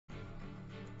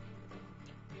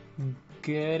Good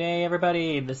day,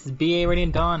 everybody. This is BA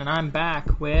Radiant Dawn, and I'm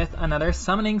back with another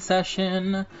summoning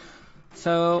session.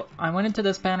 So, I went into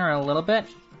this banner a little bit.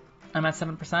 I'm at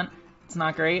 7%. It's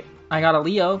not great. I got a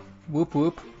Leo. Whoop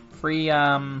whoop. Free,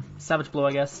 Savage Blow,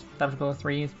 I guess. Savage Blow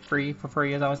 3 free for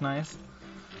free is always nice.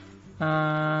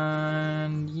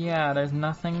 And yeah, there's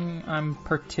nothing I'm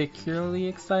particularly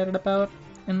excited about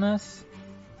in this.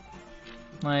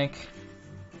 Like...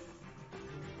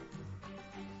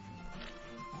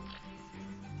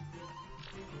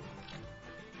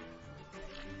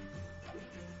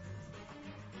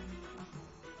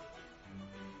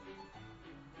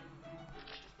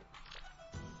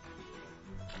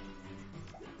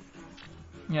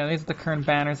 yeah, these are the current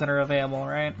banners that are available,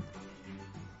 right?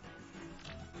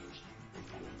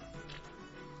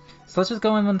 So let's just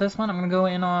go in with this one. I'm gonna go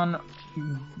in on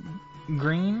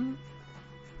green.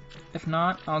 If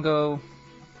not, I'll go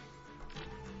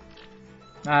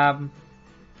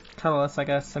colorless, I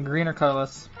guess. So green or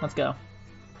colorless. Let's go.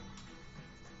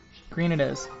 Green it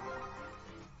is.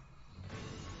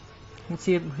 Let's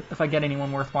see if I get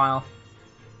anyone worthwhile.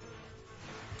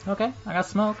 Okay, I got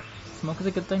smoke. Smoke is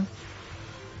a good thing.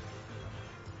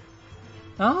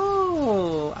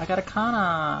 Oh, I got a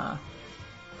Kana.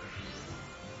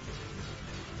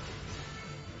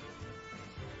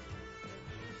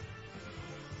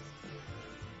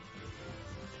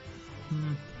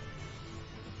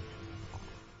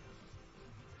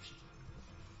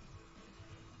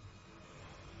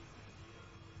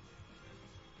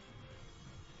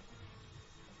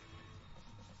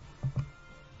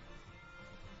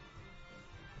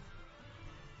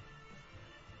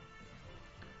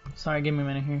 Sorry, give me a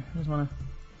minute here. I just want to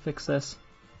fix this.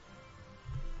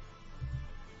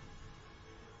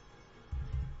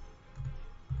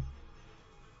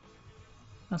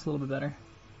 That's a little bit better.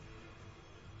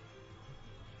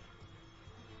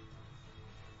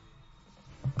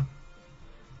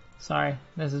 Sorry,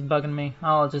 this is bugging me.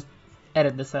 I'll just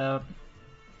edit this out.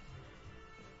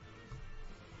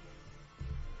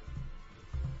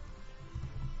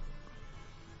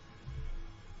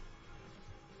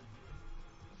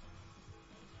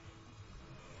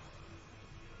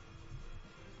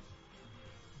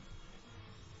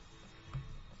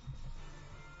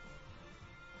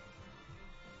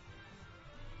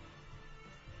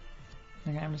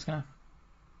 Okay, I'm just gonna...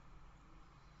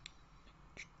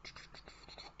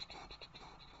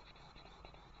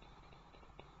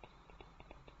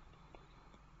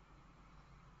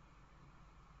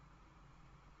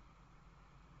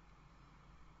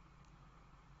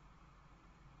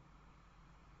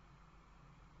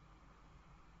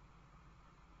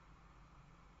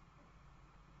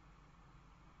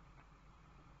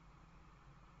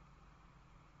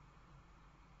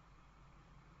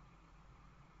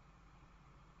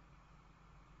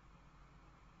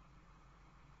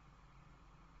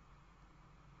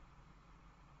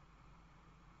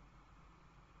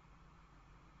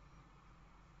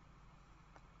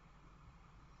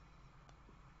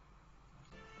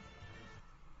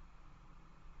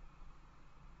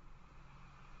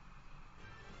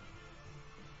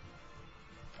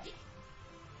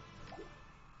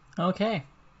 Okay.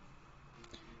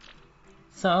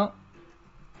 So...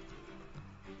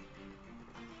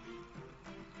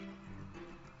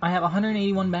 I have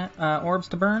 181 orbs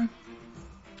to burn.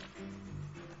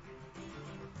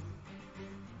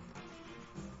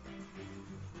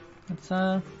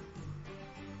 Let's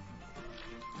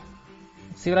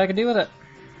see what I can do with it.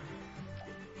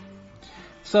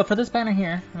 So for this banner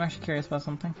here, I'm actually curious about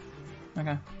something.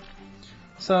 Okay.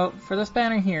 So for this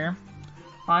banner here,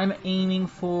 I'm aiming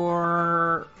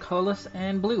for colorless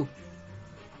and blue.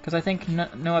 Because I think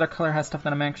no other color has stuff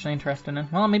that I'm actually interested in.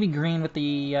 Well, maybe green with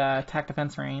the attack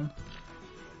defense rain.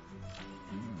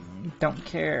 Don't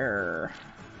care.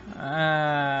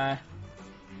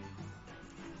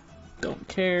 Don't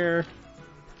care.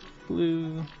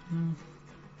 Blue.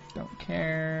 Don't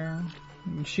care.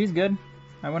 She's good.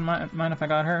 I wouldn't mind if I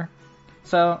got her.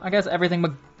 So, I guess everything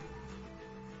but...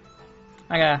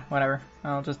 whatever.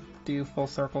 I'll just do full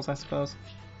circles, I suppose.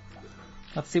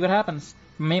 Let's see what happens.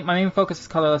 My main focus is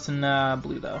colorless and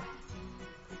blue, though.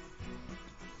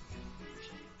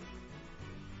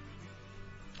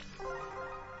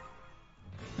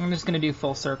 I'm just gonna do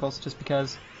full circles, just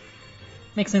because it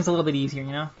makes things a little bit easier,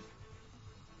 you know?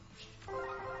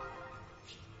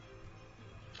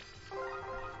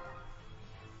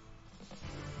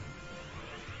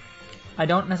 I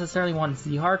don't necessarily want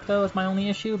Z-Hark, though, as my only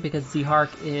issue, because Z-Hark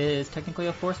is technically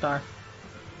a 4-star.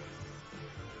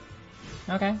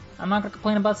 Okay, I'm not gonna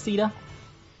complain about Sita.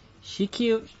 She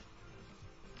cute.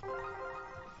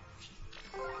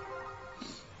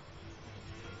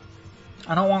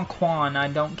 I don't want Quan. I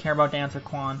don't care about Dancer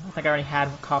Quan. I think I already had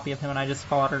a copy of him and I just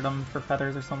slaughtered him for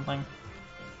feathers or something.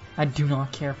 I do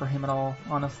not care for him at all,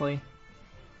 honestly.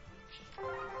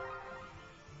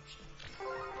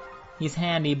 He's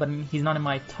handy, but he's not in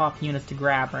my top units to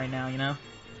grab right now, you know?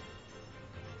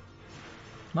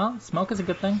 Well, smoke is a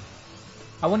good thing.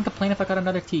 I wouldn't complain if I got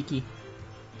another Tiki.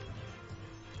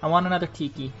 I want another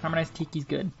Tiki. Harmonized Tiki's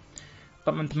good.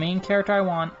 But the main character I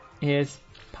want is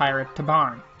Pirate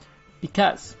Tibarn.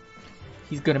 Because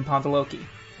he's good in Ponzaloki.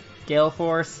 Gale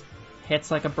Force,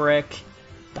 hits like a brick,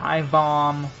 dive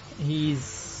bomb.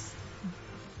 He's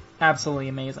absolutely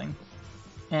amazing.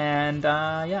 And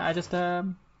yeah, I just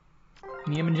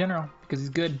need him in general because he's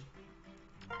good.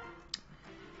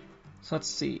 So let's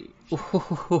see.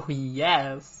 Ooh,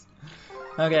 yes.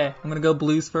 Okay, I'm gonna go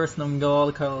blues first, and I'm gonna go all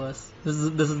the colorless. This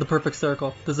is the perfect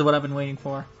circle. This is what I've been waiting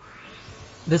for.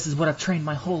 This is what I've trained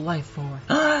my whole life for.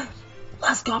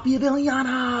 Last copy of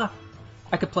Ileana!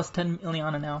 I could plus 10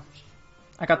 Ileana now.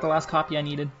 I got the last copy I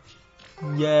needed.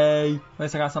 Yay! At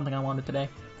least I got something I wanted today.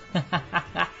 It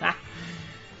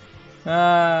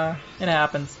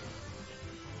happens.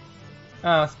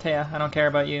 Oh, it's Taya. I don't care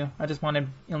about you. I just wanted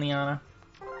Ileana.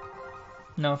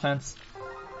 No offense.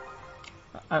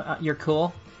 You're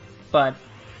cool, but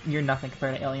you're nothing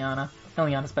compared to Ileana.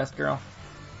 Ileana's best girl.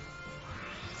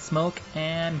 Smoke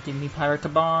and give me Pirate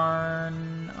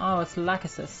Tibarn. Oh, it's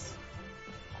Lachesis.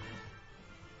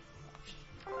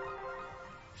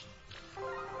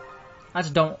 I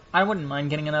just don't. I wouldn't mind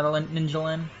getting another Ninja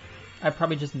Lin. I'd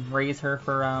probably just raise her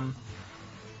for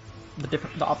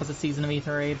the opposite season of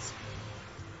Ether Raids.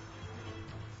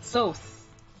 Soth.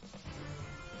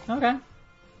 Okay.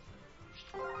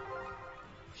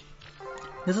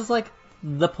 This is like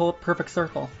the perfect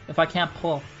circle. If I can't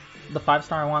pull the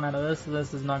 5-star I want out of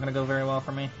this is not going to go very well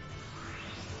for me.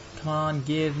 Come on,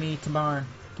 give me Tibarn.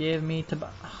 Give me Tibarn.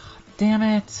 Oh, damn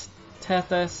it.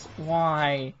 Tethys,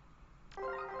 why?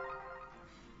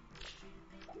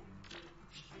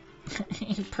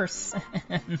 8%.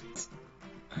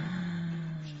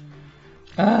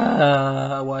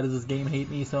 Why does this game hate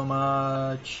me so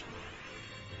much?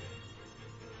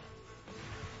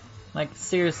 Like,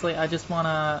 seriously, I just want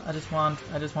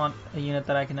a unit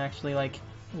that I can actually like,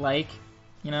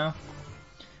 you know?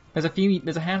 There's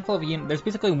a handful of units, there's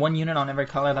basically one unit on every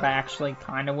color that I actually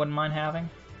kinda wouldn't mind having.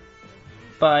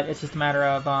 But it's just a matter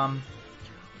of,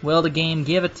 will the game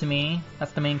give it to me?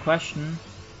 That's the main question.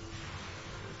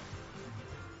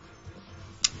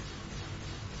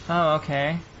 Oh,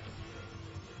 okay.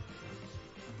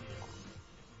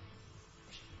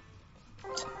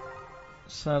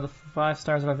 So the 5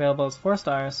 stars are available as 4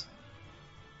 stars.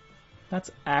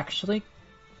 That's actually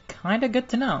kinda good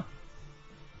to know.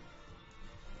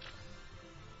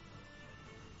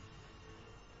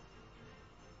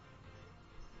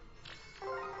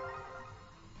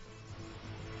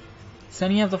 So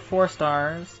any of the 4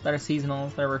 stars that are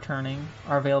seasonals that are returning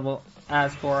are available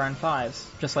as 4 and 5s,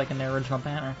 just like in their original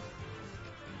banner.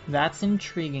 That's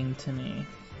intriguing to me.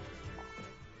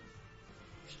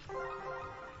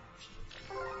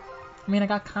 I mean, I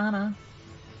got Kana.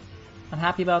 I'm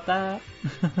happy about that.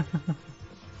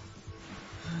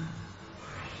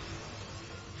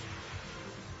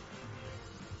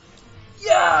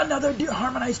 Yeah, another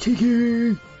harmonized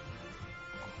Tiki!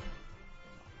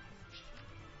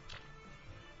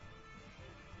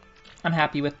 I'm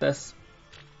happy with this.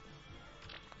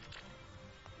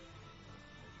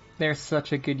 They're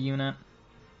such a good unit.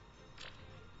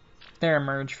 They're a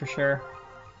merge for sure.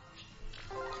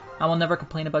 I will never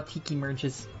complain about Tiki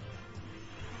merges.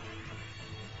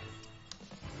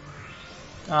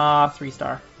 Ah,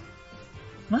 3-star.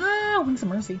 Ah, Wings of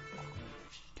Mercy.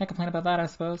 Can't complain about that, I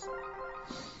suppose.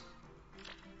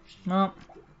 Well,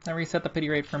 that reset the pity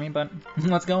rate for me, but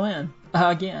let's go in.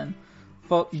 Again.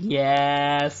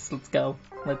 Yes, let's go.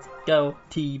 Let's go,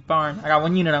 Tibarn. I got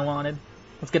one unit I wanted.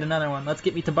 Let's get another one. Let's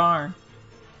get me Tibarn.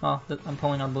 Well, I'm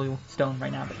pulling on blue stone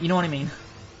right now, but you know what I mean.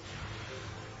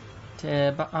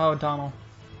 Oh, Donald.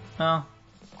 Oh,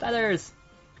 feathers!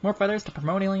 More feathers to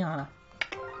promote Ileana.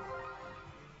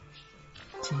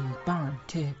 Tibarn,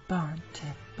 Tibarn,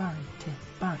 Tibarn,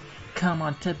 Tibarn. Come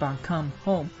on, Tibarn, come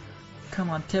home. Come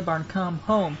on, Tibarn, come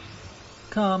home.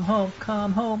 Come home,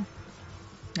 come home.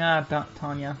 Ah,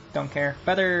 Tanya, don't care.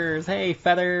 Feathers, hey,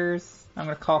 feathers. I'm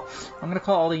gonna call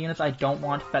all the units I don't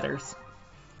want feathers.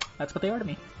 That's what they are to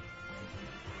me.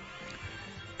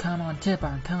 Come on,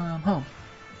 Tibarn, come home.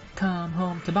 Come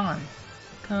home to barn.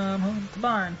 Come home to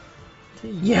barn.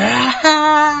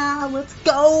 Yeah! Let's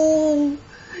go!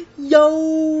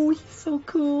 Yo! He's so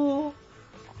cool.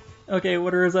 Okay,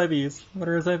 what are his IVs? What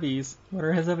are his IVs? What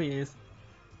are his IVs?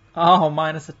 Oh,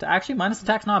 minus attack. Actually, minus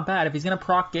attack's not bad. If he's gonna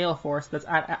proc Gale Force,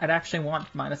 I'd actually want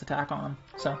minus attack on him.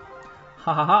 So,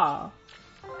 ha ha ha.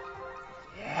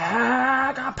 Yeah,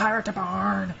 I got Pirate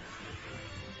Tibarn.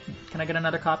 Can I get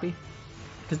another copy?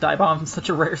 Because Dive Bomb is such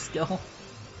a rare skill.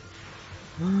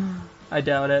 I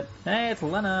doubt it. Hey, it's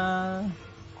Lena.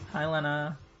 Hi,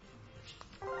 Lena.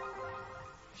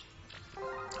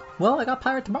 Well, I got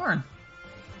Pirate Tibarn.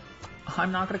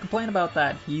 I'm not gonna complain about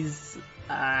that. He's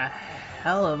a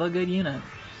hell of a good unit.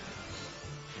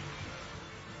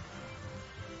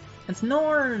 It's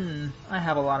Norn! I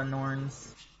have a lot of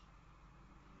Norns.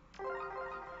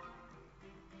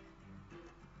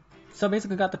 So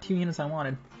basically got the 2 units I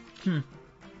wanted.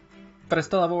 But I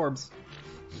still have orbs.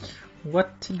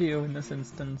 What to do in this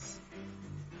instance?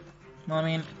 Well, I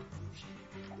mean,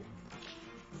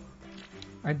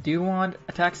 I do want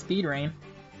attack speed rain.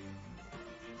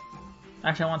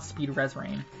 Actually, I want speed res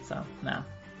rain, so no.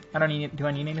 I don't need. Do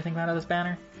I need anything out of this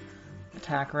banner?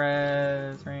 Attack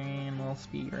res rain, little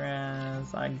speed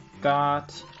res. I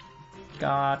got,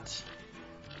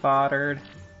 foddered,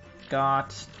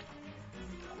 got.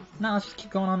 No, let's just keep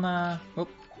going on the. Oh,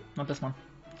 not this one.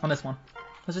 On this one.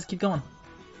 Let's just keep going.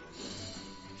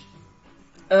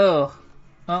 Oh,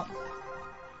 well,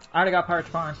 I already got Pirate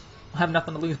Tibarn. I have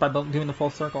nothing to lose by doing the full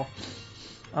circle.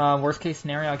 Worst case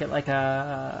scenario, I get like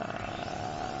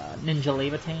a Ninja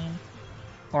Levitain,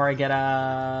 or I get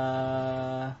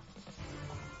a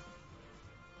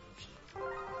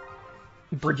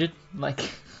Bridget. Like,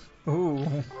 ooh,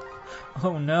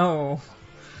 oh no,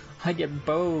 I get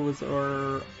bows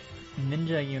or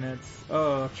ninja units.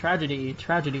 Oh, tragedy,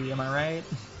 tragedy. Am I right?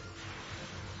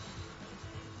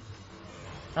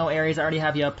 Oh, Ares, I already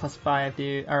have you up +5,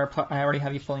 dude. Or I already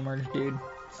have you fully merged, dude.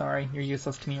 Sorry, you're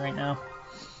useless to me right now.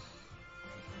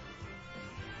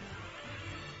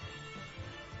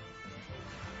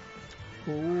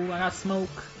 Ooh, I got smoke.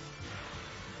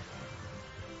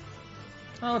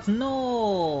 Oh, it's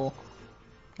Null!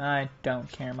 I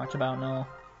don't care much about Null.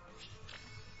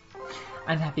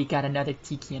 I'm happy got another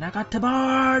Tiki and I got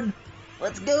Tibarn!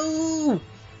 Let's go!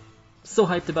 So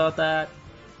hyped about that.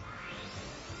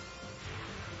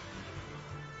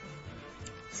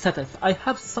 Seteth, I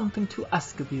have something to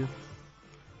ask of you.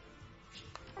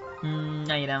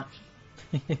 No, you don't.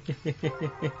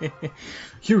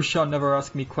 You shall never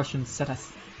ask me questions,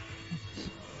 Seteth.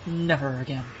 Never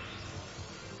again.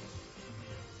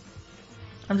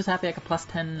 I'm just happy I got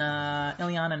 +10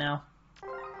 Ileana now. I'm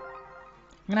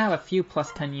gonna have a few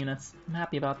 +10 units. I'm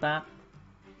happy about that.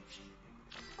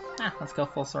 Let's go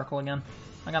full circle again.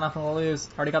 I got nothing to lose.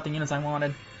 Already got the units I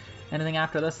wanted. Anything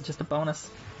after this is just a bonus.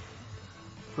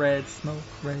 Red smoke,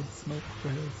 red smoke,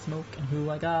 red smoke. And who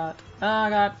I got? I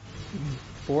got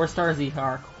 4-star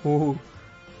Z-Hark. Ooh,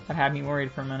 that had me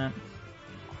worried for a minute.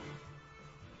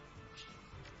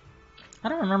 I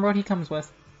don't remember what he comes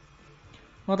with.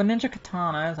 Well, the Ninja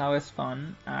Katana is always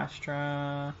fun.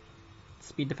 Astra,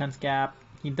 speed defense gap.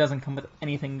 He doesn't come with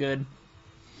anything good.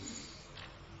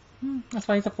 That's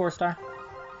why he's a 4-star.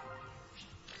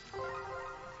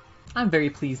 I'm very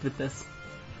pleased with this.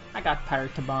 I got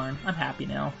Pirate Tibarn. I'm happy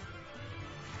now.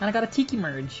 And I got a Tiki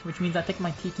merge, which means I think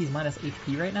my Tiki's minus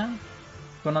HP right now.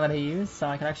 The one that I use, so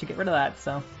I can actually get rid of that,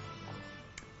 so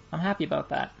I'm happy about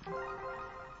that.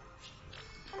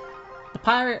 The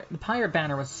pirate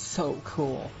banner was so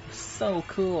cool. So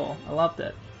cool. I loved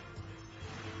it.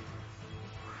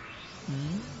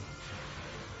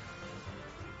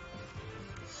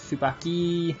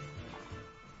 Tsubaki.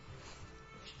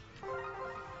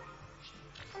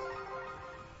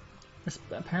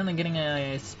 We're apparently getting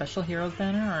a special heroes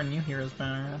banner or a new heroes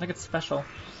banner. I think it's special.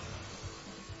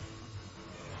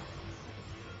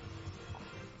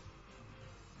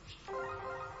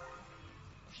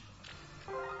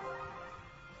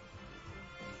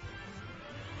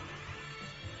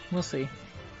 We'll see.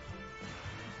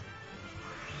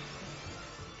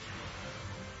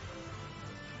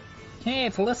 Hey,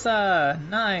 it's Alyssa!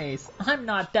 Nice! I'm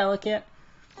not delicate!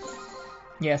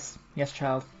 Yes. Yes,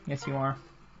 child. Yes, you are.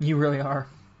 You really are.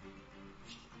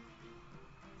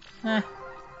 Can't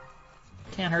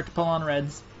hurt to pull on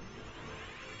reds.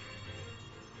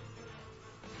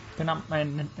 They're not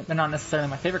necessarily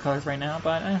my favorite colors right now,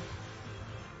 but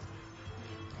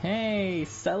Hey,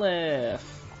 Selif!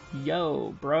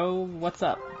 Yo, bro, what's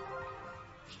up?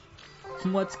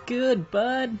 What's good,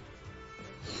 bud?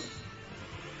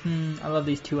 I love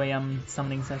these 2 AM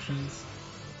summoning sessions.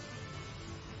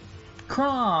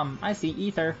 Crom! I see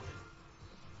ether.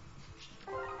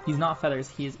 He's not feathers,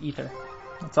 he is ether.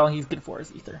 That's all he's good for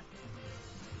is ether.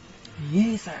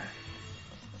 Ether!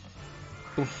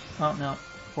 Oof. Oh no.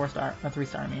 4-star.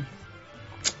 3-star, I mean.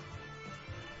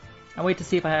 I wait to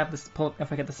see if I have this pull.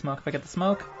 If I get the smoke. If I get the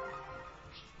smoke,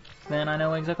 then I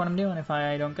know exactly what I'm doing. If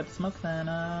I don't get the smoke, then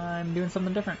I'm doing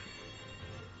something different.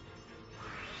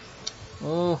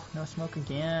 Oh, no smoke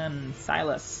again.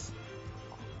 Silas.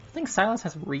 I think Silas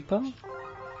has repo.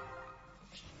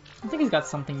 I think he's got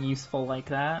something useful like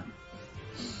that.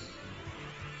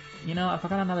 You know, if I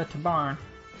got another Tibarn,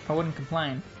 I wouldn't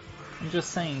complain. I'm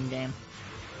just saying, game.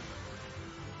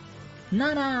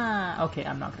 Nana! Okay,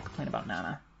 I'm not gonna complain about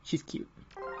Nana. She's cute.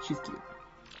 She's cute.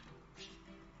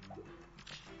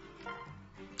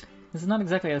 This is not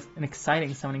exactly an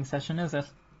exciting summoning session, is it?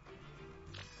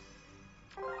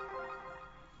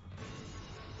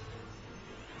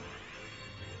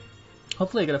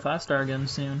 Hopefully I get a 5-star again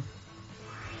soon.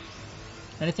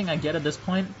 Anything I get at this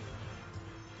point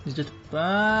is just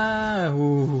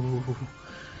ooh.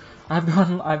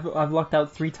 I've lucked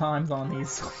out 3 times on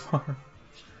these so far.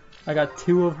 I got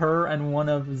 2 of her and 1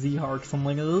 of Z-Hark, so I'm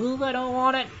like, I don't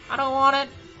want it. I don't want it.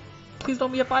 Please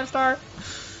don't be a 5-star.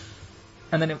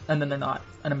 And then they're not,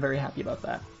 and I'm very happy about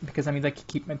that because that means I can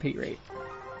keep my pay rate.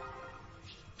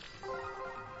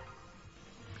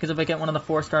 Because if I get one of the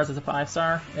 4 stars as a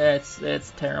 5-star,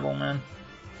 it's terrible, man.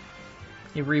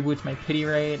 It reboots my pity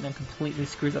rate and it completely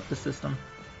screws up the system.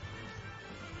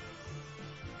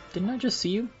 Didn't I just see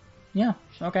you? Yeah,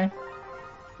 okay.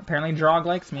 Apparently Drog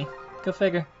likes me. Go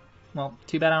figure. Well,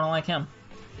 too bad I don't like him.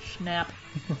 Snap.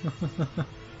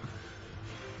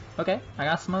 Okay, I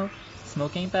got smoke.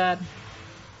 Smoke ain't bad.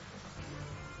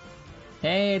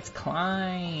 Hey, it's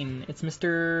Klein. It's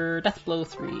Mr. Deathblow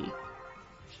 3.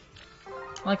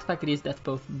 I like the fact that he's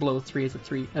Deathblow 3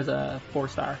 as a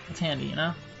 4-star. It's handy, you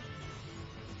know?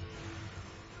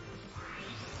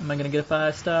 Am I gonna get a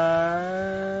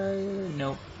 5-star?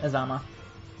 Nope. Azama.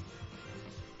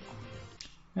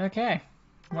 Okay.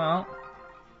 Well,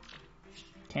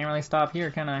 can't really stop here,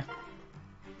 can I?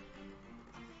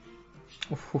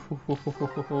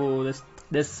 Ooh,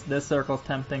 this circle's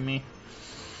tempting me.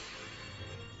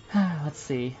 Let's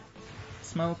see.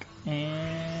 Smoke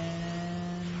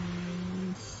and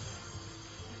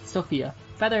Sophia.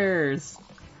 Feathers!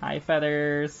 Hi,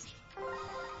 Feathers.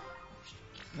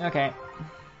 Okay.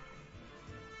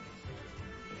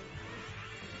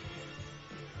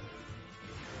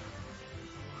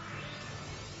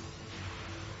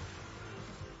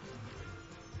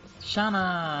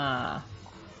 Shana!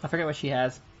 I forget what she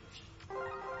has.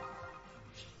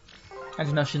 I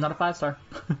just know she's not a 5-star.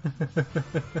 I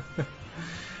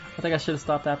think I should have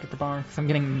stopped after Tibarn because I'm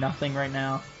getting nothing right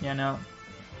now. Yeah, no.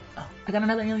 Oh, I got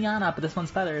another Ileana, but this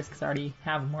one's Feathers because I already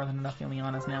have more than enough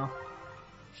Ileanas now.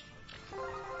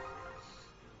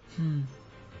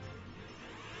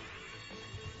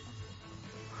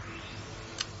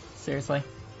 Seriously?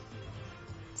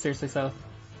 Seriously, South?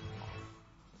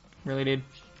 Really, dude?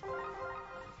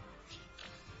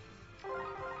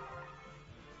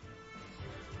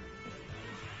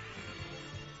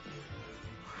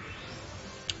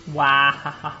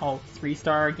 Wow,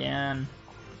 3-star again.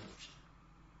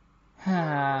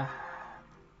 Well,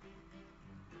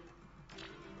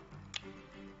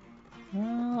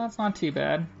 that's not too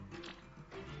bad.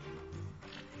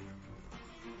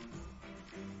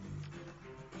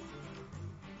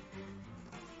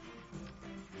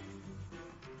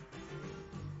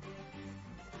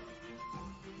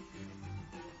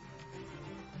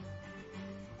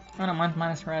 Oh no, mine's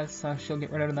minus res, so she'll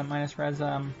get rid of that minus res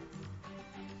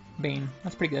Bane.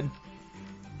 That's pretty good.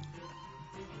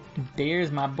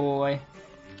 There's my boy.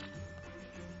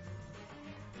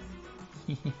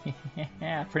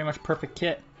 Yeah, pretty much perfect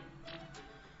kit.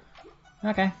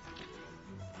 Okay.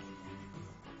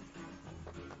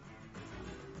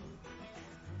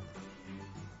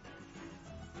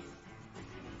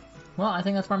 Well, I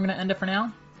think that's where I'm going to end it for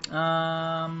now.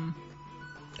 Kind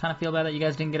of feel bad that you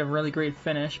guys didn't get a really great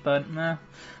finish, but at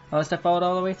least I followed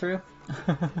all the way through.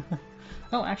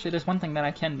 Oh, actually, there's one thing that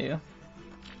I can do.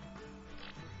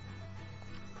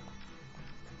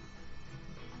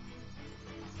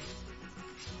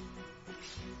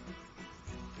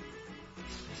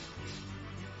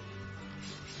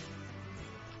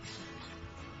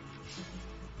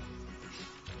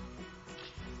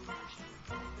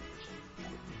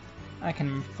 I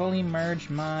can fully merge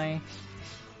my...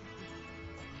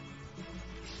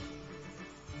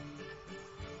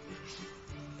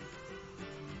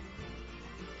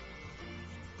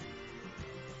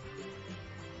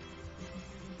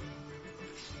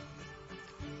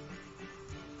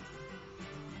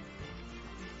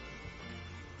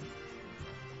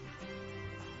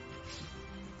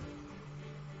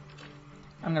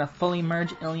 I'm gonna fully merge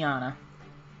Ileana.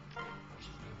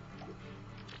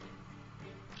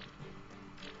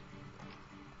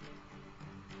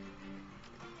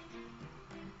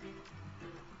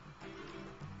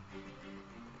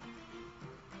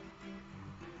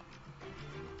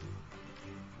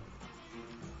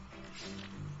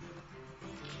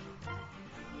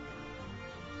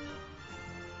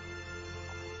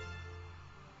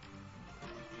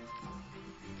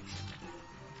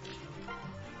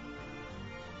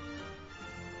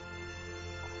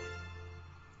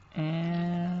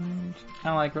 And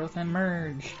ally growth and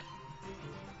merge.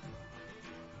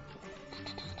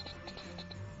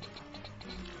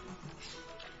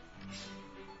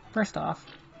 First off,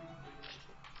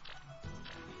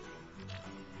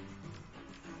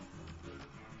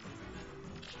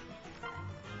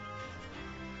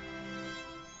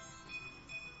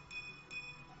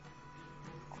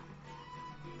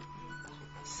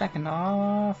 second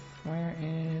off, where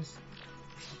is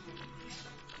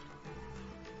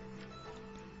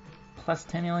plus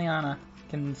 10 Ileana?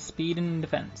 Can speed and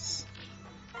defense.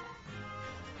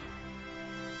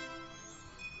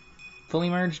 Fully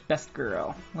merged, best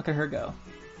girl. Look at her go.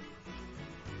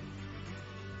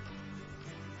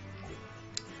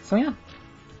 So yeah,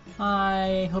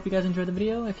 I hope you guys enjoyed the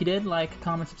video. If you did, like,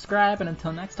 comment, subscribe, and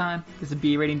until next time, this is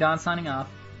BA Rating Dawn signing off.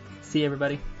 See you,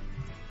 everybody.